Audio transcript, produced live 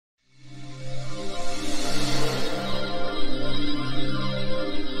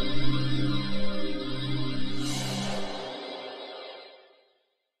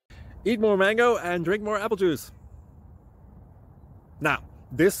Eat more mango and drink more apple juice. Now,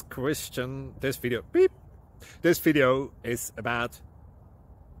 this video is about...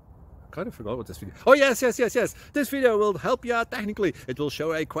 I kind of forgot what this video... Oh, yes. This video will help you out technically. It will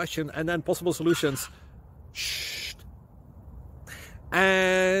show a question and then possible solutions. Shh.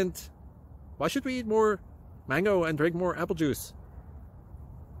 And why should we eat more mango and drink more apple juice?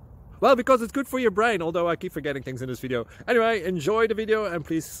 Well, because it's good for your brain, although I keep forgetting things in this video. Anyway, enjoy the video and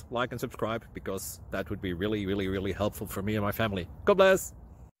please like and subscribe, because that would be really helpful for me and my family. God bless!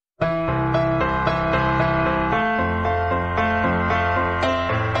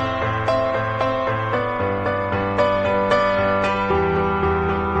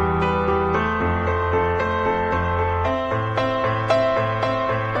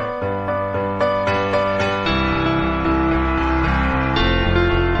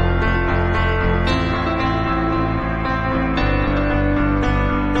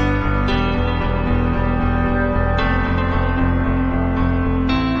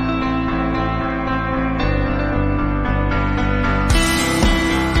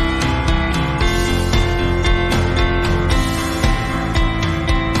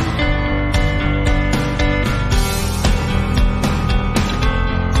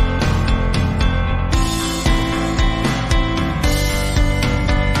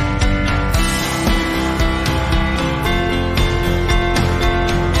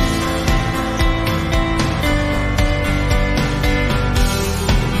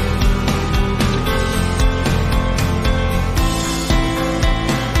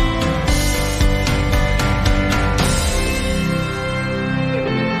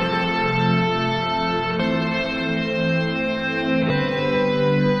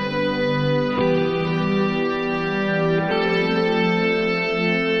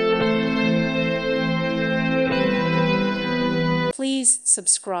 Please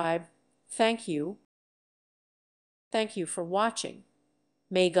subscribe. Thank you. Thank you for watching.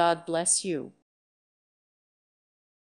 May God bless you.